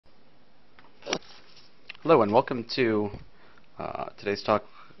Hello and welcome to today's talk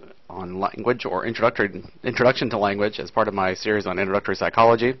on language or introduction to language as part of my series on introductory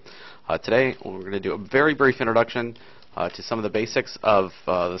psychology. Today we're going to do a very brief introduction to some of the basics of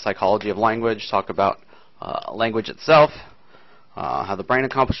the psychology of language, talk about language itself, how the brain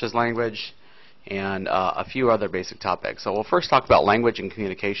accomplishes language, and a few other basic topics. So we'll first talk about language and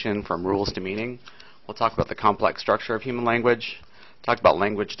communication from rules to meaning. We'll talk about the complex structure of human language, talk about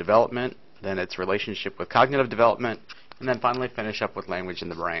language development, then its relationship with cognitive development, and then finally finish up with language in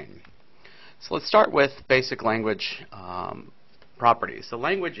the brain. So let's start with basic language properties. So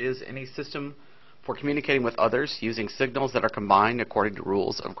language is any system for communicating with others using signals that are combined according to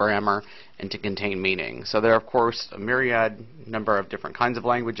rules of grammar and to contain meaning. So there are, of course, a myriad number of different kinds of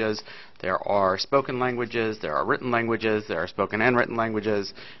languages. There are spoken languages, there are written languages, there are spoken and written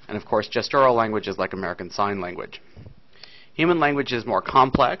languages, and of course gestural languages like American Sign Language. Human language is more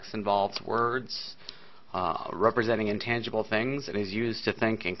complex, involves words representing intangible things, and is used to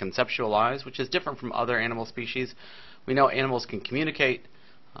think and conceptualize, which is different from other animal species. We know animals can communicate,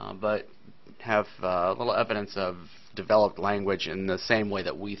 but have little evidence of developed language in the same way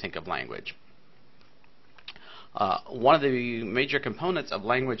that we think of language. One of the major components of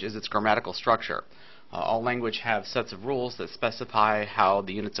language is its grammatical structure. All language have sets of rules that specify how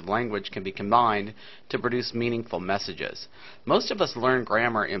the units of language can be combined to produce meaningful messages. Most of us learn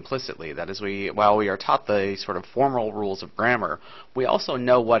grammar implicitly. That is, while we are taught the sort of formal rules of grammar, we also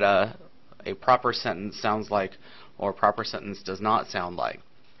know what a proper sentence sounds like or a proper sentence does not sound like.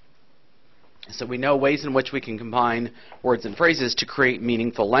 So we know ways in which we can combine words and phrases to create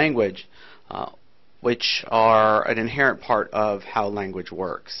meaningful language, which are an inherent part of how language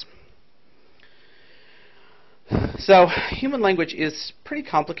works. So human language is pretty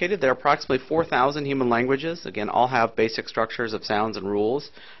complicated. There are approximately 4,000 human languages. Again, all have basic structures of sounds and rules.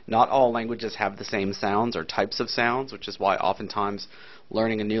 Not all languages have the same sounds or types of sounds, which is why oftentimes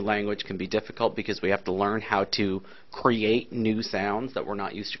learning a new language can be difficult, because we have to learn how to create new sounds that we're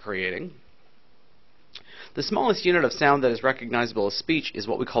not used to creating. The smallest unit of sound that is recognizable as speech is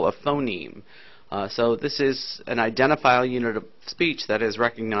what we call a phoneme. So this is an identifiable unit of speech that is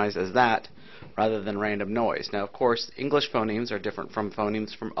recognized as that rather than random noise. Now, of course, English phonemes are different from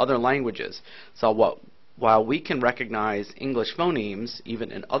phonemes from other languages. So while we can recognize English phonemes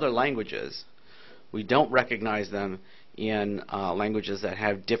even in other languages, we don't recognize them in languages that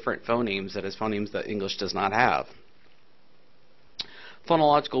have different phonemes, that is, phonemes that English does not have.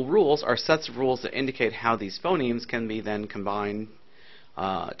 Phonological rules are sets of rules that indicate how these phonemes can be then combined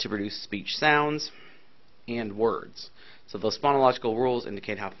to produce speech sounds and words. So those phonological rules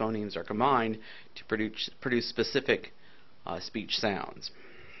indicate how phonemes are combined to produce specific speech sounds.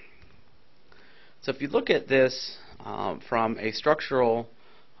 So if you look at this from a structural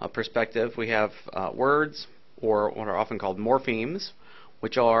perspective, we have words, or what are often called morphemes,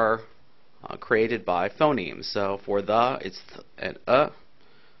 which are created by phonemes. So for the, it's th and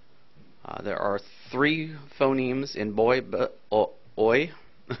there are 3 phonemes in boy, oi.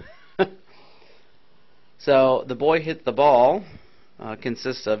 So the boy hit the ball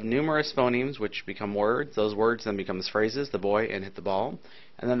consists of numerous phonemes which become words. Those words then becomes phrases, the boy and hit the ball.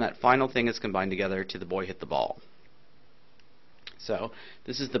 And then that final thing is combined together to the boy hit the ball. So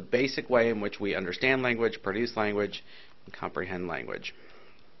this is the basic way in which we understand language, produce language, and comprehend language.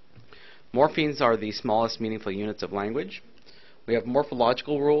 Morphemes are the smallest meaningful units of language. We have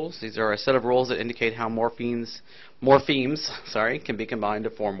morphological rules. These are a set of rules that indicate how morphemes can be combined to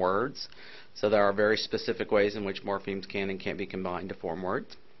form words. So there are very specific ways in which morphemes can and can't be combined to form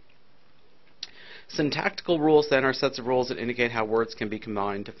words. Syntactical rules then are sets of rules that indicate how words can be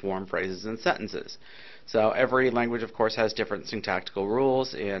combined to form phrases and sentences. So every language, of course, has different syntactical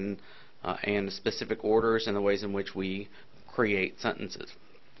rules and specific orders in the ways in which we create sentences.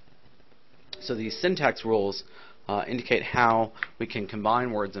 So these syntax rules indicate how we can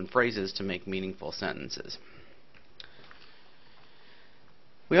combine words and phrases to make meaningful sentences.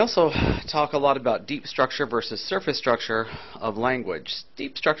 We also talk a lot about deep structure versus surface structure of language.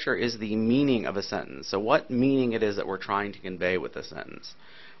 Deep structure is the meaning of a sentence, so what meaning it is that we're trying to convey with a sentence.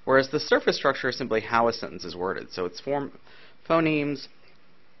 Whereas the surface structure is simply how a sentence is worded. So it's phonemes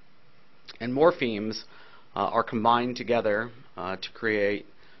and morphemes are combined together to create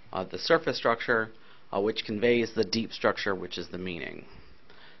the surface structure, which conveys the deep structure, which is the meaning.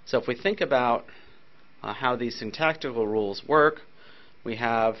 So if we think about how these syntactical rules work, we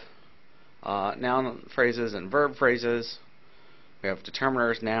have noun phrases and verb phrases. We have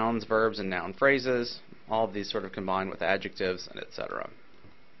determiners, nouns, verbs, and noun phrases. All of these sort of combine with adjectives, and etc.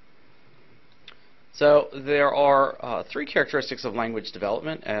 So there are three characteristics of language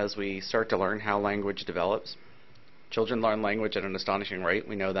development as we start to learn how language develops. Children learn language at an astonishing rate,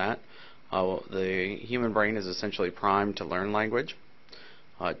 we know that. The human brain is essentially primed to learn language.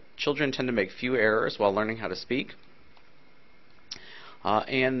 Children tend to make few errors while learning how to speak.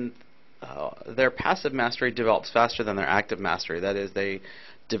 And their passive mastery develops faster than their active mastery. That is, they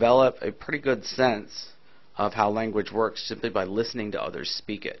develop a pretty good sense of how language works simply by listening to others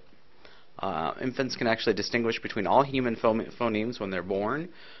speak it. Infants can actually distinguish between all human phonemes when they're born.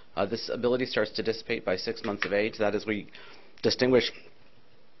 This ability starts to dissipate by 6 months of age. That is, we distinguish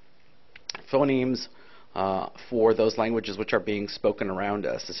phonemes for those languages which are being spoken around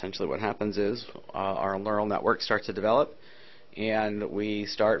us. Essentially what happens is our neural network starts to develop, and we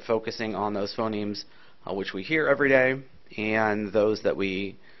start focusing on those phonemes which we hear every day, and those that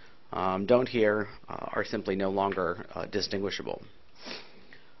we don't hear are simply no longer distinguishable.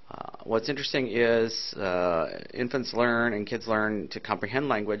 What's interesting is infants learn and kids learn to comprehend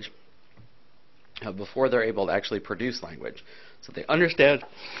language before they're able to actually produce language. So they understand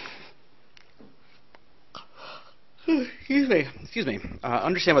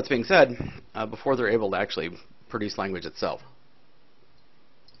understand what's being said before they're able to actually produce language itself.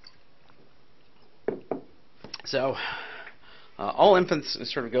 So all infants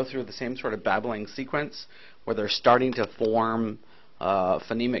sort of go through the same sort of babbling sequence where they're starting to form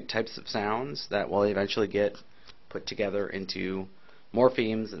phonemic types of sounds that will eventually get put together into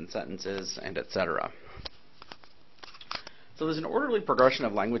morphemes and sentences and etc. So there's an orderly progression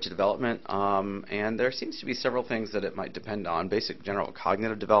of language development, and there seems to be several things that it might depend on: basic general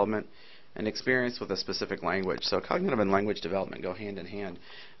cognitive development and experience with a specific language. So cognitive and language development go hand in hand,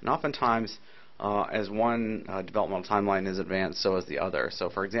 and oftentimes as one developmental timeline is advanced, so is the other. So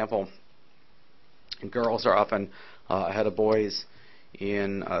for example, girls are often ahead of boys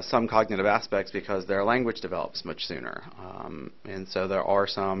in some cognitive aspects because their language develops much sooner. And so there are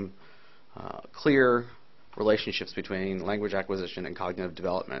some clear relationships between language acquisition and cognitive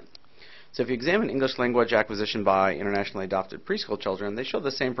development. So if you examine English language acquisition by internationally adopted preschool children, they show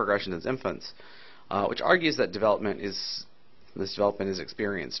the same progression as infants, which argues that this development is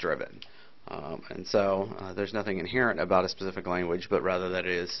experience-driven. And so there's nothing inherent about a specific language, but rather that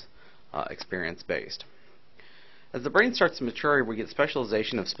it is experience-based. As the brain starts to mature, we get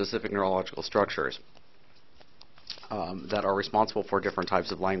specialization of specific neurological structures that are responsible for different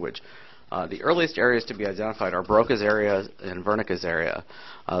types of language. The earliest areas to be identified are Broca's area and Wernicke's area.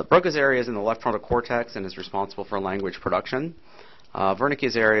 Broca's area is in the left frontal cortex and is responsible for language production.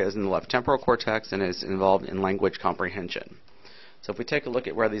 Wernicke's area is in the left temporal cortex and is involved in language comprehension. So if we take a look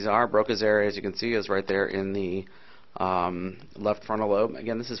at where these are, Broca's area, as you can see, is right there in the left frontal lobe.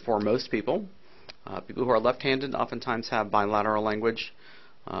 Again, this is for most people. People who are left-handed oftentimes have bilateral language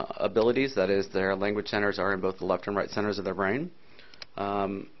abilities. That is, their language centers are in both the left and right centers of their brain.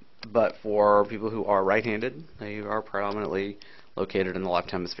 But for people who are right-handed, they are predominantly located in the left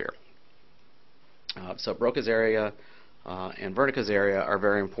hemisphere. So Broca's area and Wernicke's area are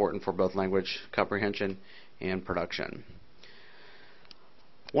very important for both language comprehension and production.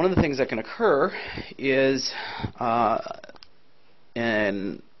 One of the things that can occur is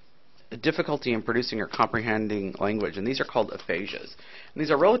difficulty in producing or comprehending language, and these are called aphasias. And these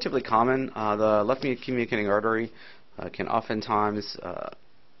are relatively common. The left communicating artery can oftentimes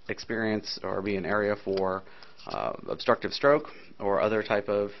experience or be an area for obstructive stroke or other type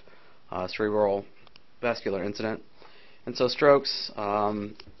of cerebral vascular incident. And so strokes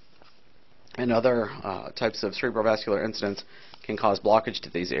and other types of cerebral vascular incidents can cause blockage to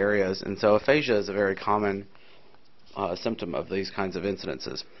these areas, and so aphasia is a very common symptom of these kinds of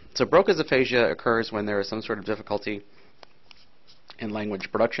incidences. So Broca's aphasia occurs when there is some sort of difficulty in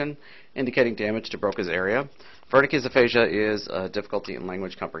language production, indicating damage to Broca's area. Wernicke's aphasia is difficulty in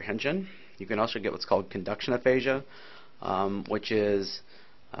language comprehension. You can also get what's called conduction aphasia, which is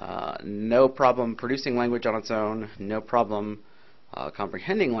no problem producing language on its own, no problem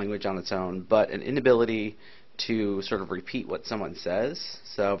comprehending language on its own, but an inability to sort of repeat what someone says.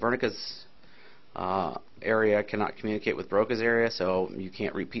 So Wernicke's area cannot communicate with Broca's area, so you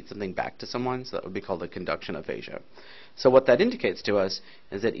can't repeat something back to someone, so that would be called a conduction aphasia. So what that indicates to us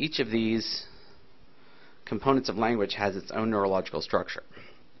is that each of these components of language has its own neurological structure.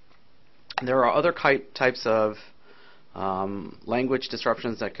 There are other types of language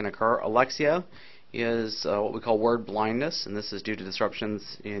disruptions that can occur. Alexia is what we call word blindness, and this is due to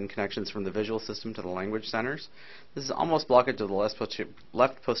disruptions in connections from the visual system to the language centers. This is almost blockage of the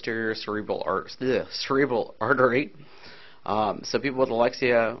left posterior cerebral artery. So people with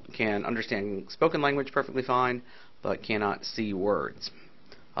Alexia can understand spoken language perfectly fine, but cannot see words.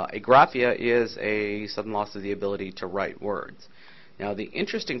 Agraphia is a sudden loss of the ability to write words. Now, the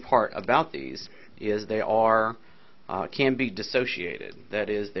interesting part about these is they are can be dissociated. That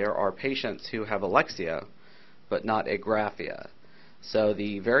is, there are patients who have alexia, but not agraphia. So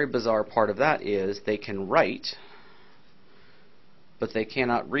the very bizarre part of that is they can write, but they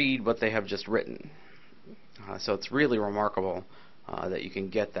cannot read what they have just written. So it's really remarkable that you can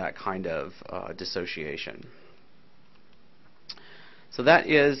get that kind of dissociation. So that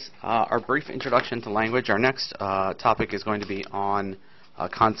is our brief introduction to language. Our next topic is going to be on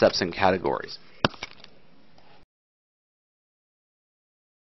concepts and categories.